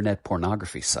violent internet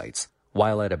pornography sites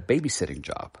while at a babysitting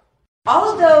job.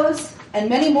 All of those and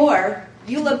many more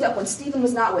you looked up when Stephen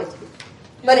was not with you.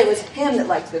 But it was him that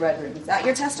liked the Red Room. Is that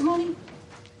your testimony?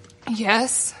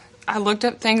 Yes. I looked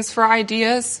up things for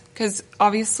ideas because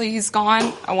obviously he's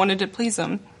gone. I wanted to please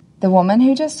him. The woman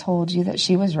who just told you that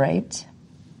she was raped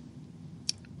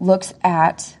looks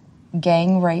at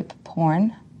gang rape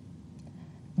porn,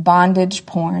 bondage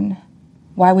porn.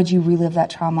 Why would you relive that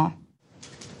trauma?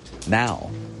 Now,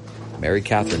 Mary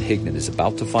Katherine Higdon is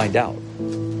about to find out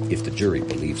if the jury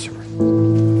believes her.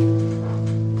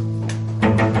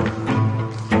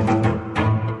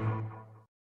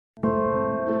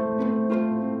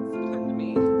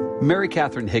 Mary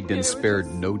Katherine Higdon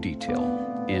spared no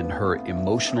detail in her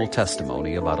emotional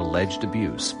testimony about alleged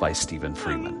abuse by Stephen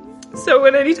Freeman. So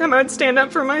anytime I'd stand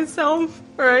up for myself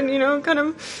or I'd, kind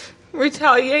of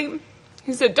retaliate,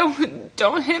 he said, don't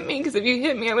hit me, because if you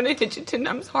hit me, I'm going to hit you 10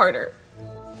 times harder.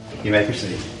 You may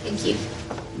proceed. Thank you.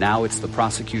 Now it's the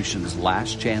prosecution's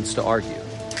last chance to argue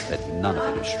that none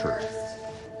of it is true.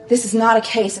 This is not a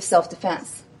case of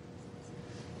self-defense.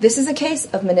 This is a case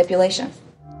of manipulation.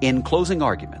 In closing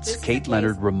arguments, Kate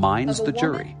Leonard reminds the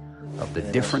jury of the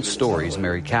different stories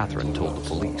Mary Katherine told the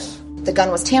police. The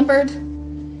gun was tampered.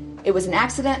 It was an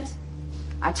accident.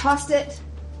 I tossed it.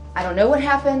 I don't know what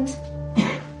happened.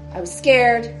 I was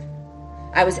scared.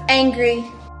 I was angry.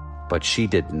 But she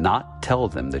did not tell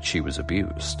them that she was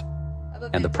abused.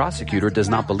 And the prosecutor does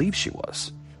not believe she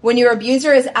was. When your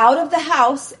abuser is out of the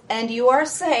house and you are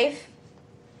safe,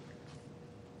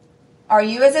 are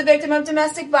you, as a victim of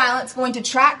domestic violence, going to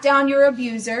track down your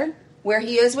abuser where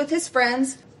he is with his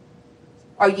friends?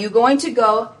 Are you going to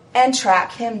go and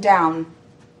track him down?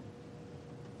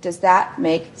 Does that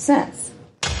make sense?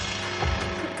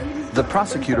 The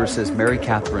prosecutor says Mary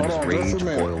Catherine's rage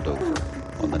boiled over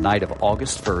on the night of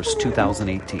August 1st,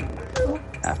 2018,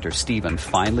 after Stephen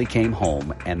finally came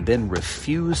home and then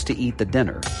refused to eat the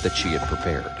dinner that she had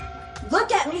prepared.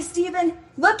 Look at me, Stephen.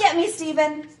 Look at me,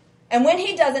 Stephen. And when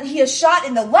he doesn't, he is shot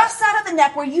in the left side of the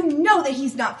neck where you know that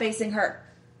he's not facing her.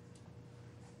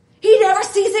 He never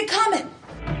sees it coming.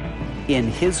 In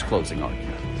his closing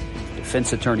argument,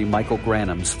 defense attorney Michael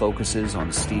Granums focuses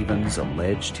on Stephen's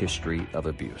alleged history of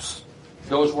abuse.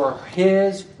 Those were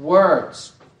his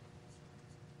words.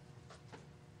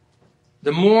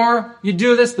 The more you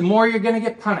do this, the more you're going to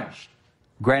get punished.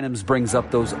 Granums brings up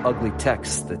those ugly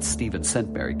texts that Stephen sent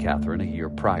Mary Catherine a year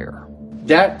prior.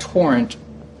 That torrent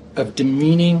of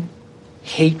demeaning,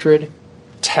 hatred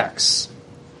texts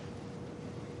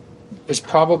is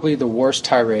probably the worst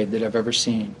tirade that I've ever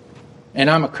seen. And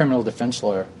I'm a criminal defense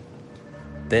lawyer.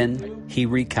 Then he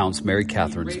recounts Mary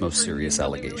Catherine's most serious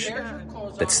allegation,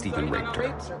 that Stephen raped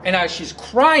her. And as she's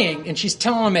crying and she's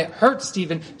telling him, it hurts,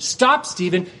 Stephen. Stop,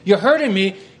 Stephen. You're hurting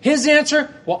me. His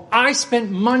answer, well, I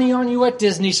spent money on you at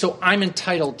Disney, so I'm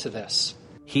entitled to this.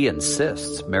 He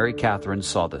insists Mary Catherine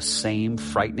saw the same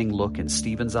frightening look in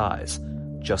Stephen's eyes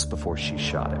just before she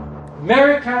shot him.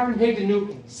 Mary Catherine Higdon knew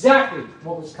exactly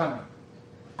what was coming.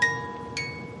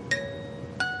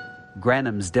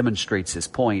 Granums demonstrates his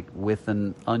point with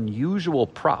an unusual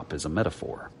prop as a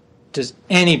metaphor. Does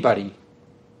anybody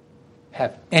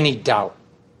have any doubt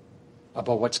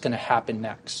about what's going to happen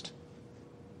next?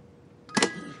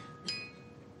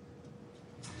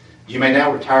 You may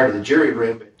now retire to the jury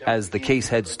room. As the case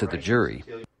heads to the jury,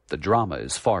 the drama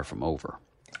is far from over.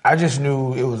 I just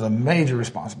knew it was a major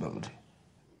responsibility.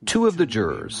 Two of the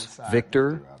jurors,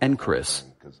 Victor and Chris,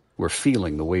 were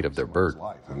feeling the weight of their burden.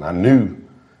 And I knew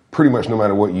pretty much no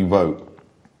matter what you vote,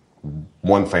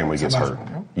 one family gets hurt.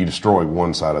 You destroy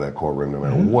one side of that courtroom no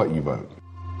matter what you vote.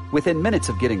 Within minutes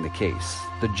of getting the case,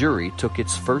 the jury took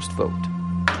its first vote.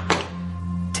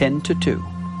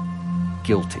 10-2.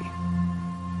 Guilty.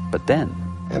 But then...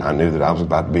 And I knew that I was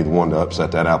about to be the one to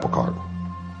upset that apple cart.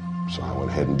 So I went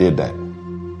ahead and did that.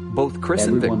 Both Chris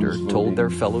and Victor told their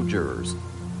fellow jurors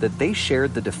that they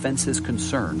shared the defense's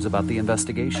concerns about the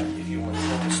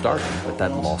investigation, starting with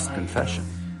that lost confession.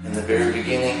 In the very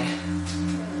beginning,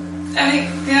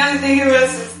 I think it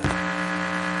was.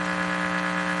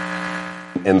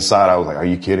 Inside, I was like, are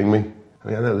you kidding me? I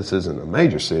mean, I know this isn't a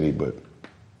major city, but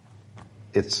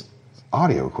it's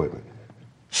audio equipment.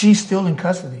 She's still in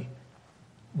custody.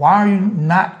 Why are you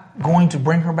not going to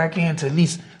bring her back in to at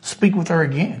least speak with her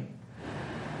again?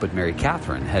 But Mary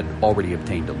Catherine had already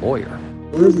obtained a lawyer.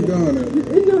 Where's the gun at?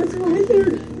 It's right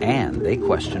there. And they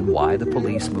questioned why the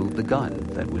police moved the gun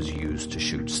that was used to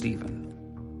shoot Stephen.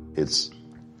 It's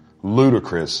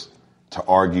ludicrous to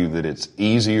argue that it's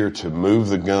easier to move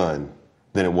the gun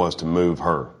than it was to move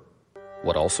her.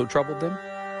 What also troubled them?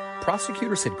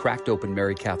 Prosecutors had cracked open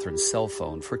Mary Catherine's cell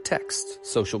phone for texts,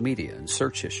 social media, and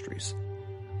search histories.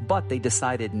 But they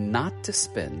decided not to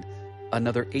spend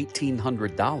another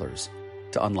 $1,800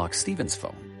 to unlock Stephen's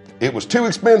phone. It was too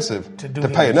expensive to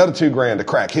pay another $2,000 to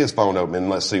crack his phone open and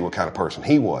let's see what kind of person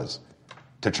he was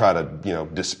to try to,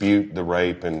 dispute the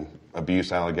rape and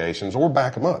abuse allegations or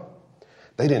back him up.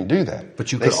 They didn't do that.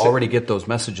 But you could already get those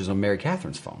messages on Mary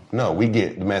Catherine's phone. No, we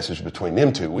get the message between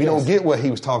them two. We don't get what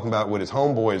he was talking about with his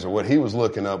homeboys or what he was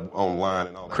looking up online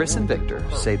and all that. Chris and Victor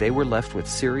say they were left with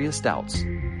serious doubts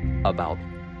about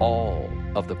all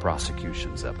of the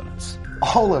prosecution's evidence.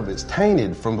 All of it's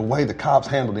tainted from the way the cops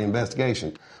handled the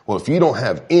investigation. Well, if you don't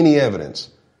have any evidence,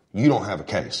 you don't have a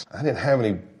case. I didn't have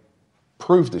any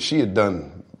proof that she had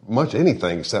done much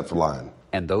anything except for lying.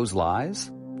 And those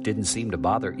lies didn't seem to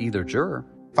bother either juror.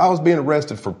 If I was being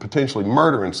arrested for potentially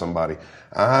murdering somebody,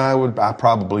 I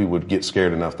probably would get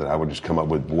scared enough that I would just come up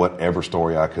with whatever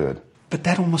story I could. But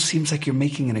that almost seems like you're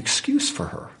making an excuse for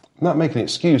her. I'm not making an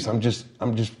excuse. I'm just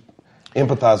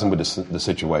empathizing with the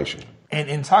situation. And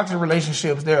in toxic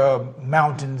relationships, there are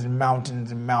mountains and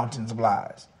mountains and mountains of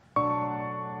lies.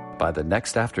 By the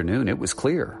next afternoon, it was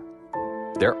clear.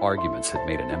 Their arguments had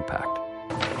made an impact.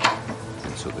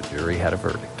 And so the jury had a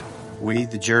verdict. We,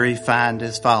 the jury, find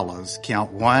as follows.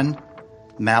 Count 1,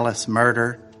 malice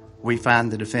murder. We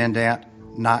find the defendant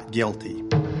not guilty.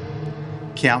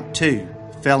 Count 2,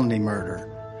 felony murder.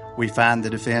 We find the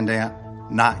defendant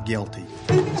not guilty.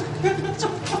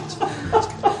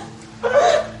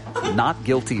 Not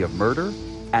guilty of murder,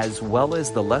 as well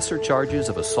as the lesser charges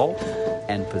of assault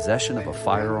and possession of a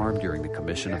firearm during the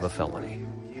commission of a felony.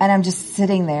 And I'm just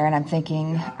sitting there and I'm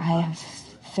thinking, I have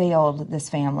failed this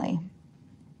family.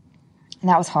 And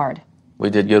that was hard.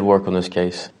 We did good work on this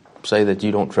case. Say that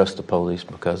you don't trust the police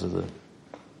because of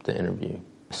the interview.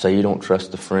 Say you don't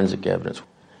trust the forensic evidence.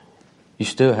 You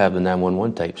still have the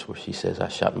 911 tapes where she says, "I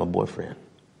shot my boyfriend."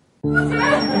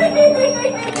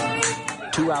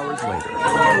 2 hours later,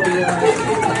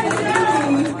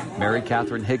 Mary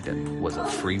Katherine Higdon was a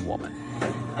free woman.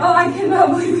 Oh, I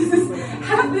cannot believe this is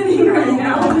happening right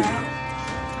now.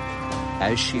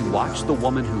 As she watched the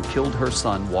woman who killed her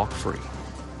son walk free,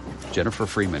 Jennifer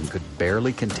Freeman could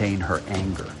barely contain her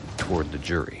anger toward the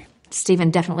jury.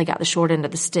 Stephen definitely got the short end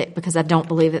of the stick because I don't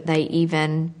believe that they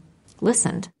even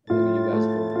listened.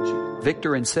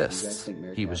 Victor insists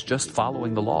he was just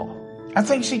following the law. I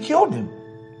think she killed him.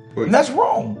 And that's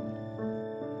wrong.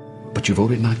 But you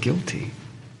voted not guilty.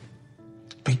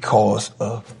 Because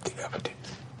of the evidence.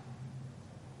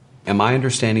 Am I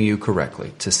understanding you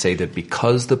correctly to say that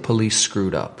because the police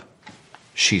screwed up,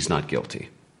 she's not guilty?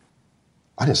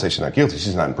 I didn't say she's not guilty.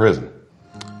 She's not in prison.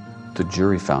 The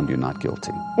jury found you not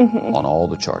guilty on all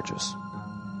the charges.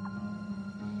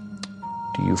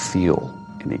 Do you feel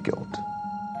any guilt?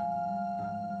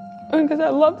 Because I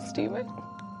love Stephen.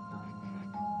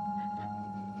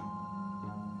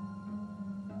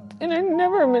 And I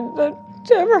never meant that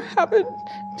to ever happen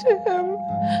to him.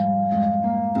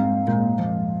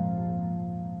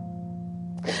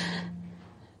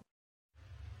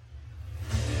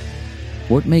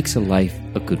 What makes a life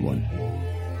a good one?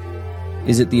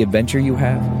 Is it the adventure you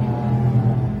have?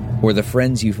 Or the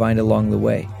friends you find along the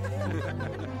way?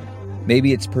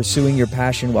 Maybe it's pursuing your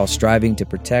passion while striving to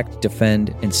protect,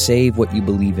 defend, and save what you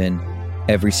believe in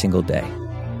every single day.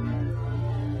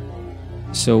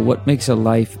 So what makes a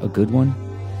life a good one?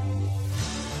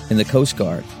 In the Coast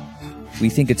Guard, we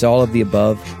think it's all of the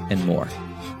above and more.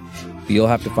 But you'll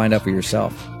have to find out for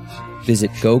yourself.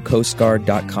 Visit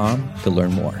gocoastguard.com to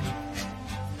learn more.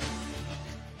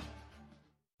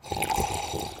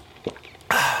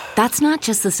 That's not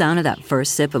just the sound of that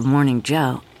first sip of Morning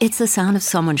Joe. It's the sound of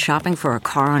someone shopping for a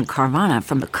car on Carvana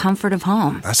from the comfort of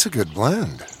home. That's a good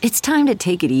blend. It's time to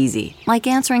take it easy, like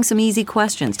answering some easy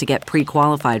questions to get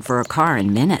pre-qualified for a car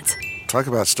in minutes. Talk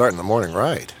about starting the morning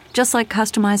right. Just like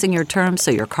customizing your terms so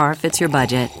your car fits your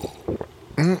budget.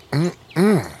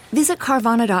 Visit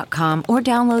Carvana.com or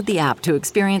download the app to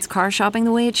experience car shopping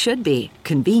the way it should be.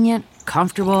 Convenient,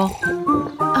 comfortable.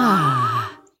 Ah.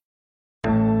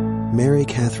 Mary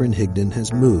Katherine Higdon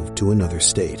has moved to another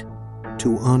state.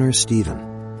 To honor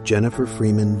Stephen, Jennifer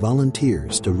Freeman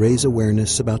volunteers to raise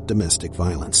awareness about domestic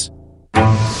violence.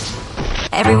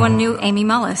 Everyone knew Amy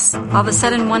Mullis. All of a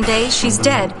sudden, one day, she's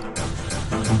dead.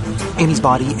 Amy's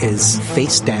body is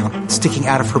face down. Sticking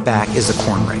out of her back is a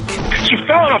corn rake. She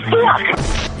fell on a fork!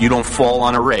 You don't fall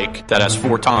on a rake that has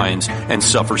 4 tines and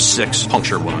suffer 6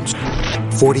 puncture wounds.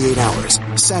 48 Hours,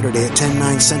 Saturday at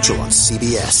 10/9 Central on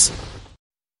CBS.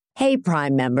 Hey,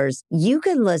 Prime members, you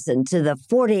can listen to the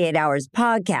 48 Hours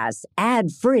podcast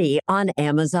ad-free on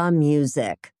Amazon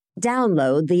Music.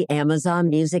 Download the Amazon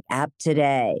Music app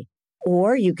today.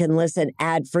 Or you can listen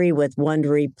ad-free with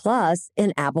Wondery Plus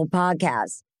in Apple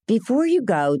Podcasts. Before you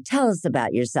go, tell us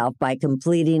about yourself by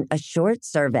completing a short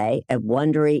survey at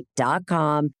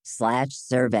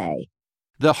Wondery.com/survey.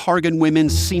 The Higdon women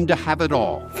seem to have it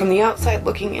all. From the outside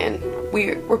looking in,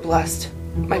 we were blessed.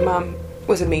 My mom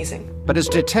was amazing. But as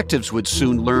detectives would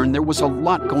soon learn, there was a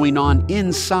lot going on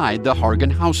inside the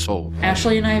Higdon household.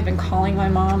 Ashley and I have been calling my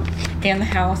mom and the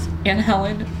house and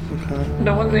Helen.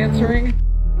 No one's answering.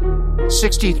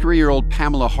 63-year-old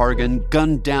Pamela Higdon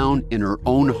gunned down in her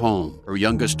own home. Her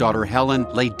youngest daughter, Helen,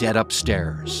 lay dead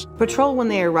upstairs. Patrol, when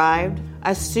they arrived,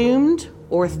 assumed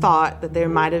or thought that there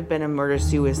might have been a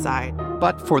murder-suicide.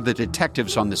 But for the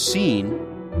detectives on the scene,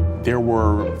 there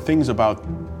were things about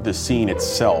the scene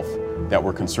itself that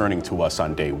were concerning to us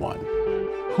on day one.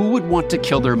 Who would want to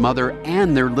kill their mother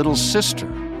and their little sister?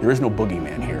 There is no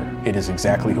boogeyman here. It is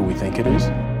exactly who we think it is.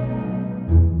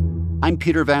 I'm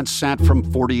Peter Van Sant from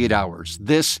 48 Hours.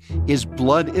 This is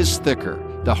Blood is Thicker,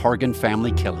 the Higdon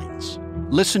Family Killings.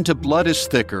 Listen to Blood is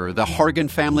Thicker, the Higdon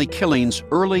Family Killings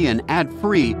early and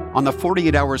ad-free on the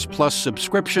 48 Hours Plus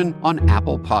subscription on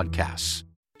Apple Podcasts.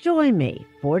 Join me,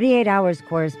 48 Hours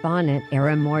correspondent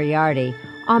Erin Moriarty,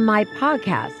 on my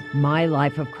podcast, My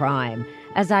Life of Crime,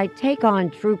 as I take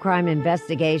on true crime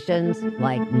investigations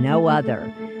like no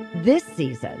other. This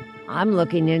season, I'm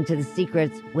looking into the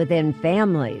secrets within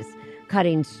families,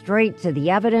 cutting straight to the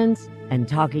evidence and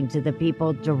talking to the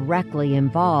people directly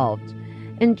involved.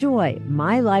 Enjoy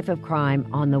My Life of Crime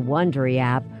on the Wondery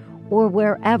app or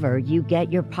wherever you get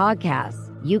your podcasts.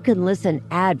 You can listen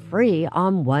ad-free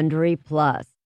on Wondery Plus.